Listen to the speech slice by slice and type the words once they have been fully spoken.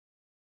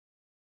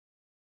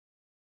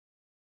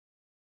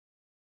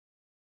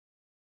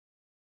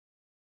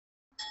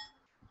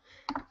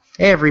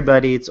Hey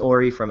everybody, it's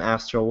Ori from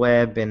Astral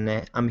Web,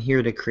 and I'm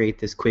here to create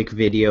this quick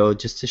video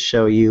just to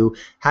show you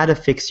how to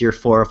fix your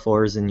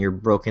 404s and your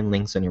broken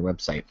links on your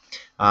website.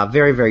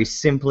 Very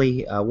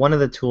simply, one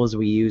of the tools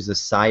we use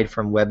aside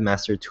from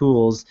Webmaster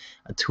Tools,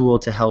 a tool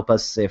to help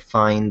us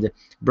find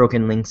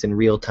broken links in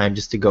real time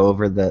just to go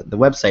over the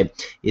website,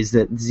 is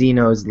the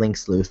Xenu's Link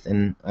Sleuth,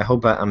 and I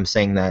hope I'm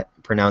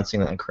pronouncing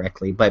that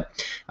correctly. But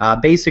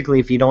basically,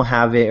 if you don't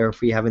have it or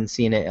if you haven't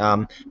seen it,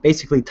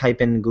 basically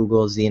type in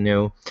Google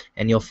Xenu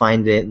and you'll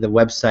find it. The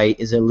website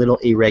is a little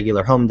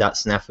irregular,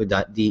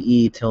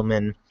 home.snafu.de,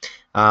 Tillman.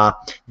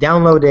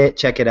 Download it,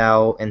 check it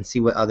out, and see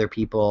what other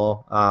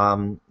people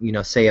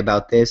say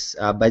about this.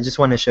 But I just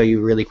want to show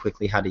you really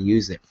quickly how to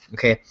use it.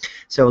 Okay,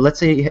 so let's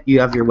say you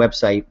have your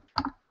website.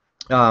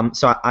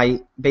 So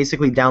I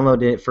basically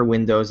downloaded it for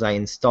Windows. I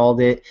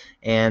installed it,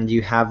 and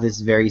you have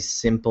this very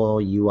simple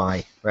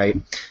UI, right?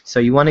 So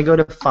you want to go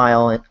to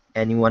File,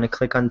 and you want to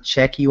click on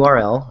Check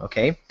URL,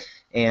 okay?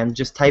 And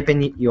just type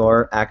in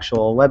your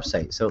actual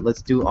website. So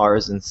let's do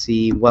ours and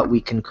see what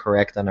we can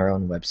correct on our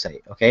own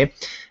website, okay?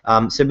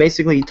 So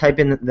basically, you type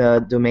in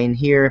the domain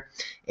here,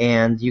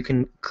 and you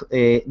can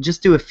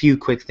just do a few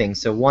quick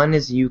things. So one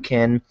is you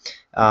can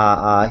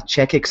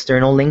check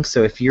external links.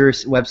 So if your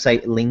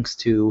website links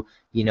to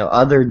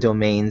other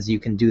domains, you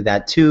can do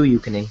that too. You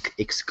can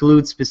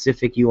exclude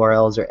specific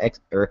URLs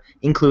or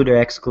include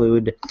or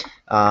exclude.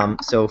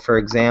 So for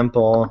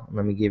example,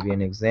 let me give you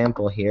an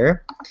example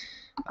here.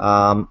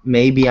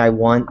 Maybe I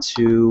want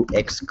to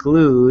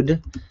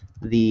exclude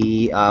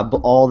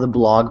all the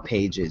blog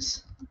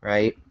pages,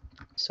 right?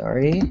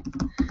 Sorry.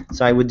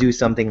 So I would do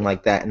something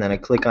like that, and then I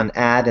click on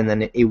add, and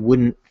then it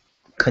wouldn't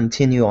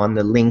continue on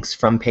the links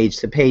from page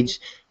to page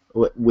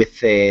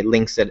with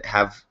links that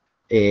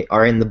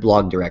are in the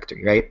blog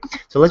directory, right?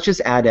 So let's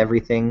just add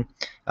everything,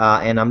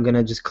 and I'm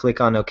gonna just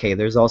click on OK.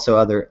 There's also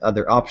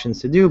other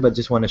options to do, but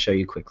just want to show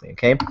you quickly.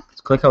 Okay,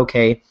 let's click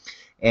OK,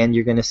 and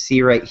you're gonna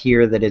see right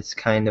here that it's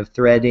kind of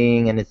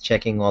threading and it's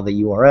checking all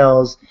the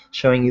URLs,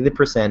 showing you the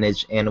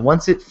percentage. And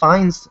once it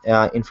finds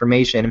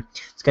information,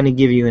 it's gonna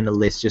give you in a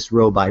list just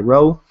row by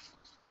row,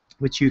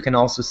 which you can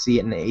also see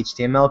in the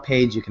HTML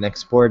page. You can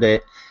export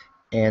it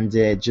and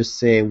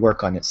just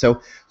work on it.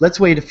 So let's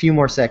wait a few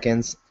more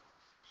seconds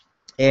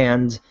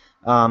and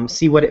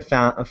see what it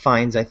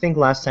finds. I think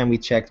last time we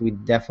checked, we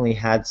definitely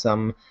had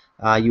some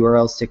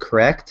URLs to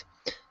correct.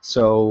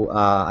 So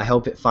I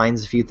hope it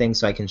finds a few things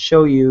so I can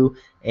show you,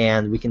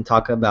 and we can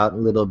talk about a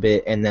little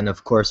bit. And then,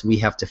 of course, we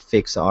have to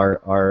fix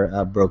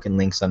our broken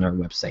links on our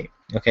website.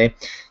 Okay.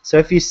 So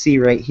if you see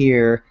right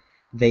here,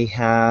 they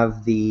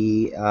have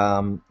the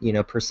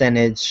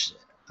percentage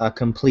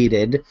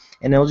completed,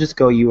 and it'll just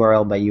go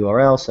URL by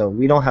URL. So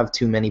we don't have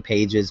too many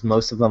pages.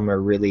 Most of them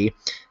are really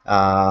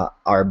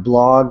our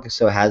blog,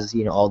 so it has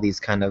all these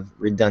kind of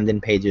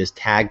redundant pages,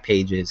 tag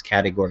pages,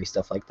 category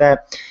stuff like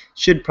that.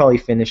 Should probably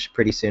finish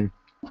pretty soon.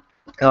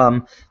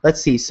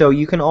 Let's see. So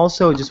you can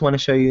also, just want to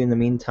show you in the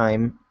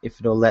meantime, if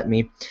it'll let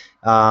me,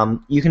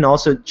 you can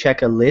also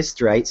check a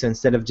list, right? So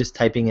instead of just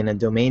typing in a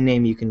domain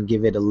name, you can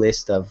give it a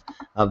list of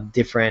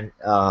different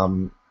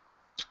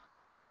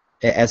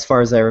as far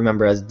as I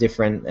remember, as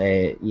different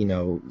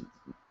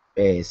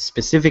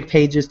specific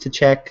pages to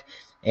check,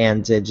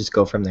 and just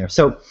go from there.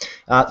 So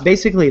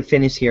basically it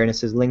finished here, and it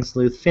says Link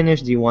Sleuth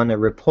finished. Do you want to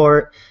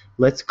report?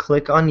 Let's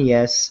click on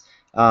yes.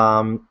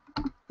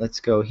 Let's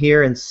go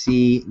here and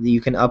see. You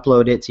can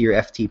upload it to your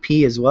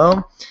FTP as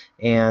well.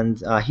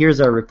 And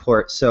here's our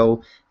report.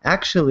 So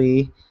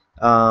actually,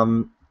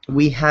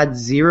 we had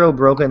 0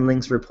 broken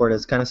links reported.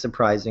 It's kind of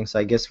surprising. So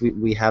I guess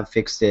we have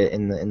fixed it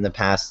in the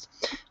past.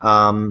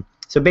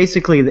 So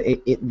basically,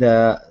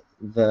 the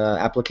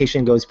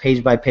application goes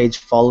page by page,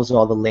 follows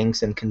all the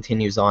links, and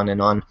continues on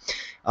and on.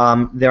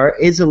 There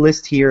is a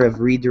list here of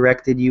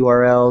redirected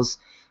URLs,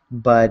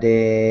 but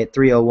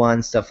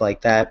 301, stuff like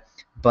that.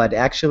 But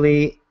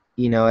actually,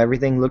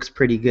 everything looks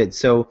pretty good.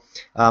 So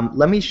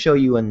let me show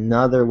you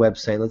another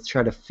website. Let's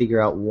try to figure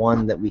out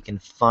one that we can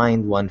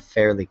find one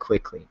fairly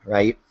quickly,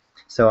 right?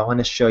 So I want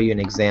to show you an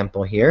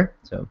example here.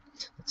 So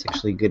that's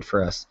actually good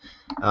for us.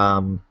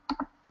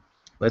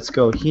 Let's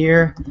go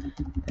here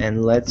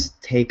and let's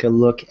take a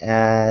look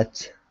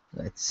at,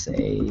 let's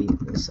say,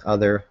 this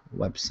other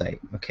website,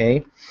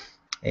 okay?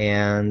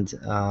 And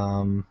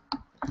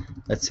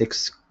let's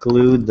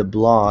exclude the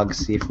blog,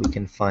 see if we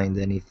can find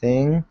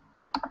anything.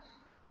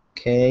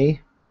 Okay,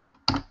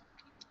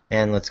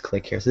 and let's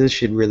click here. So this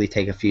should really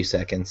take a few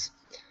seconds.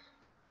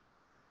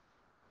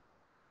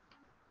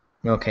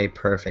 Okay,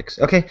 perfect.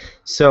 Okay,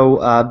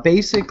 so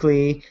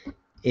basically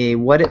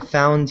what it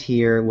found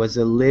here was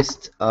a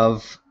list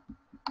of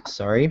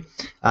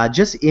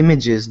just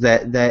images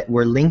that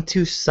were linked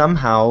to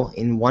somehow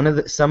in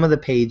some of the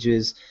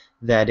pages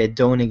that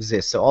don't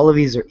exist. So all of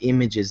these are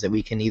images that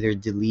we can either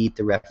delete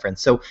the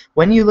reference. So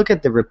when you look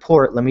at the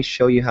report, let me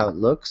show you how it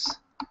looks.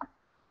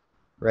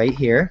 Right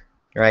here,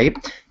 right?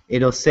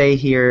 It'll say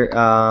here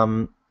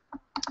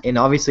and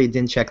obviously it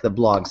didn't check the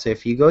blog. So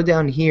if you go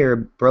down here,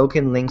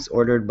 broken links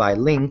ordered by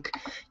link,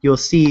 you'll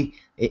see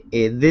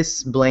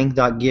this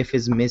blank.gif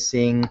is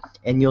missing,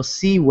 and you'll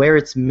see where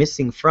it's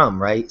missing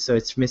from, right? So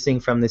it's missing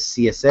from this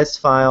CSS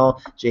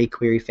file,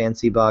 jQuery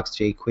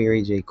fancybox,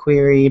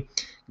 jQuery,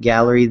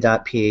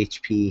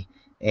 gallery.php,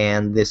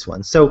 and this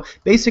one. So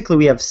basically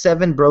we have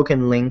 7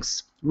 broken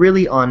links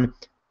really on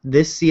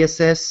this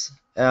CSS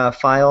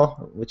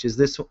file, which is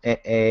this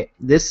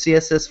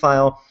CSS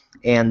file,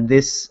 and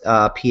this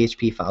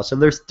PHP file. So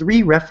there's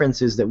 3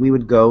 references that we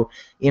would go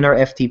in our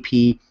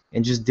FTP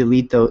and just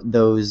delete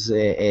those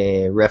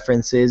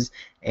references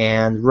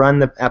and run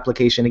the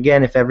application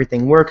again. If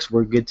everything works,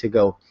 we're good to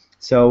go.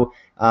 So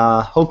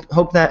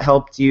hope that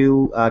helped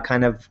you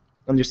kind of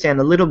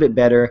understand a little bit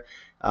better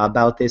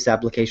about this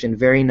application.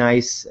 Very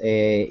nice.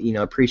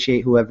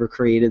 Appreciate whoever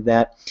created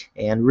that,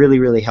 and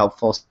really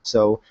helpful.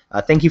 So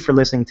thank you for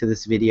listening to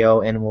this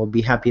video, and we'll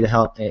be happy to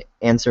help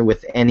answer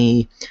with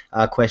any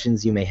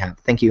questions you may have.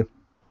 Thank you.